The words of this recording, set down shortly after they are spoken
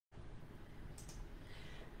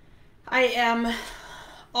I am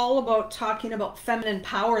all about talking about feminine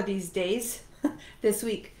power these days, this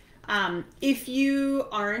week. If you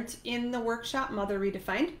aren't in the workshop, Mother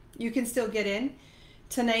Redefined, you can still get in.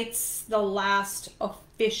 Tonight's the last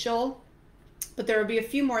official, but there will be a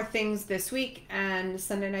few more things this week, and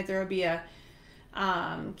Sunday night there will be a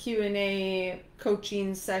Q&A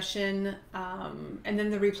coaching session, and then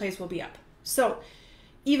the replays will be up. So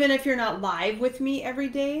even if you're not live with me every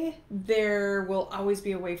day, there will always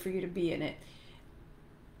be a way for you to be in it.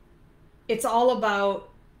 It's all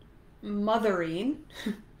about mothering,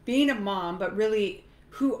 being a mom, but really,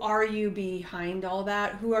 who are you behind all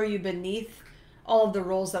that? Who are you beneath all of the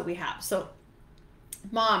roles that we have? So,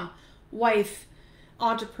 mom, wife,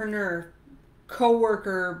 entrepreneur,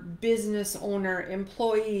 coworker, business owner,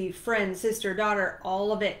 employee, friend, sister, daughter,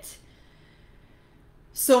 all of it.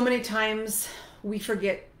 So many times we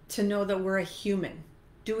forget to know that we're a human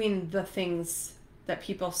doing the things that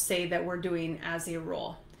people say that we're doing as a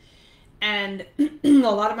role. And a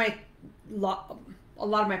lot of my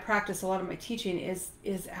practice, a lot of my teaching is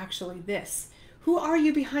actually this. Who are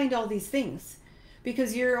you behind all these things?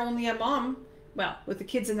 Because you're only a mom, well, with the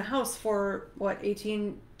kids in the house for what,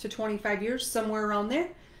 18 to 25 years, somewhere around there.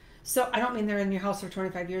 So I don't mean they're in your house for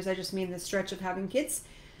 25 years. I just mean the stretch of having kids.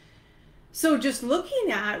 So just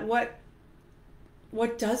looking at what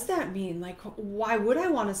does that mean? Like, why would I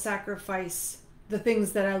want to sacrifice the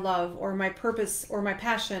things that I love, or my purpose, or my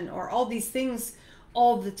passion, or all these things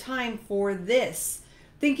all the time for this?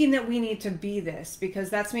 Thinking that we need to be this because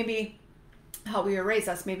that's maybe how we were raised.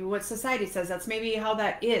 That's maybe what society says. That's maybe how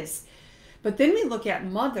that is. But then we look at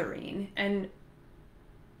mothering and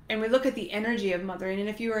we look at the energy of mothering. And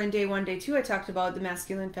if you were in day 1, day 2, I talked about the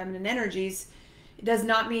masculine, feminine energies. It does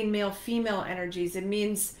not mean male, female energies. It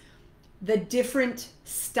means the different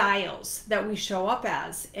styles that we show up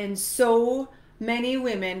as. And so many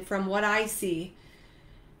women, from what I see,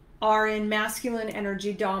 are in masculine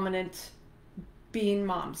energy dominant, being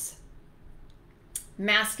moms.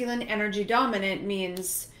 Masculine energy dominant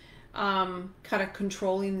means kind of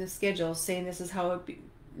controlling the schedule, saying this is how it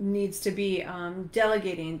needs to be,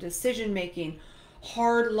 delegating, decision making,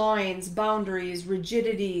 hard lines, boundaries,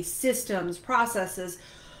 rigidity, systems, processes,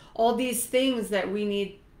 all these things that we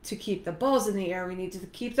need to keep the balls in the air. We need to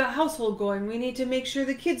keep the household going. We need to make sure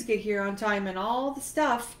the kids get here on time, and all the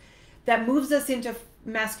stuff that moves us into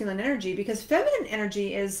masculine energy. Because feminine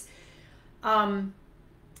energy is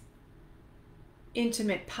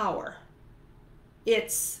intimate power.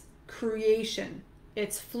 It's creation.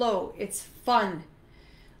 It's flow. It's fun,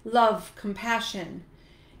 love, compassion.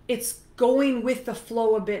 It's going with the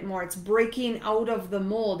flow a bit more. It's breaking out of the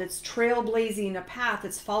mold. It's trailblazing a path.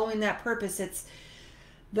 It's following that purpose. It's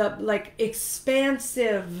the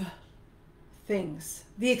expansive things,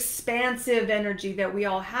 the expansive energy that we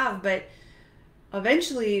all have. But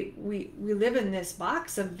eventually we live in this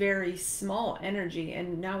box of very small energy,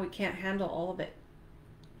 and now we can't handle all of it.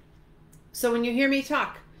 So when you hear me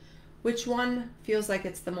talk, which one feels like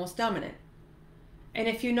it's the most dominant? And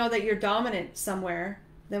if you know that you're dominant somewhere,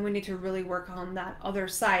 then we need to really work on that other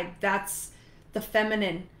side. That's the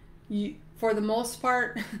feminine. For the most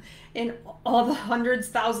part, in all the hundreds,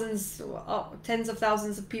 thousands, tens of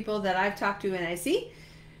thousands of people that I've talked to and I see,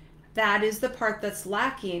 that is the part that's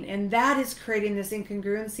lacking. And that is creating this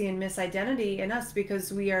incongruency and misidentity in us,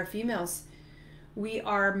 because we are females. We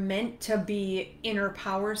are meant to be inner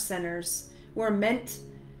power centers. We're meant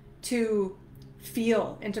to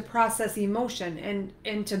feel and to process emotion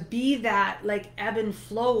and to be that ebb and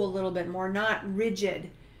flow a little bit more, not rigid.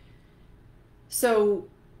 So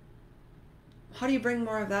how do you bring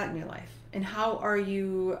more of that in your life? And how are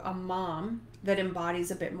you a mom that embodies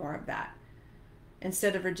a bit more of that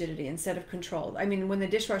instead of rigidity, instead of control? I mean, when the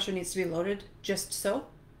dishwasher needs to be loaded, just so.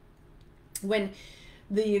 When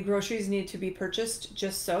the groceries need to be purchased,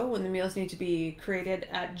 just so. When the meals need to be created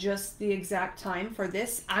at just the exact time for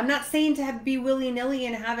this. I'm not saying to be willy-nilly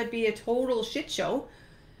and have it be a total shit show,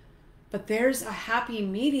 but there's a happy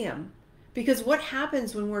medium. Because what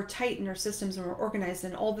happens when we're tight in our systems and we're organized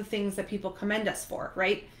and all the things that people commend us for,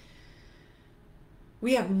 right?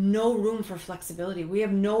 We have no room for flexibility. We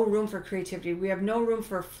have no room for creativity. We have no room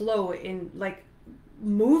for flow in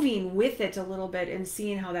moving with it a little bit and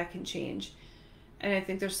seeing how that can change. And I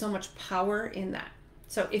think there's so much power in that.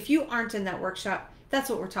 So if you aren't in that workshop, that's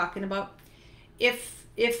what we're talking about. If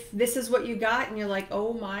this is what you got and you're like,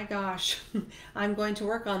 oh my gosh, I'm going to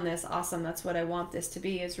work on this. Awesome. That's what I want this to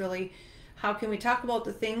be, is really, how can we talk about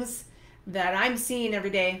the things that I'm seeing every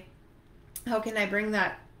day? How can I bring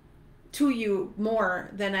that to you more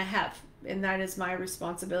than I have? And that is my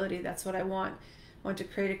responsibility. That's what I want I want to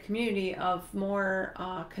create a community of more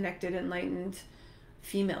connected, enlightened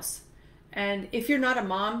females. And if you're not a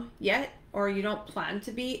mom yet, or you don't plan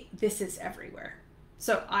to be, this is everywhere.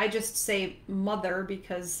 So I just say mother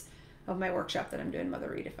because of my workshop that I'm doing, Mother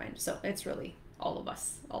Redefined. So it's really all of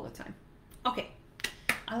us all the time. Okay.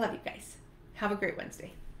 I love you guys. Have a great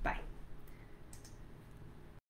Wednesday. Bye.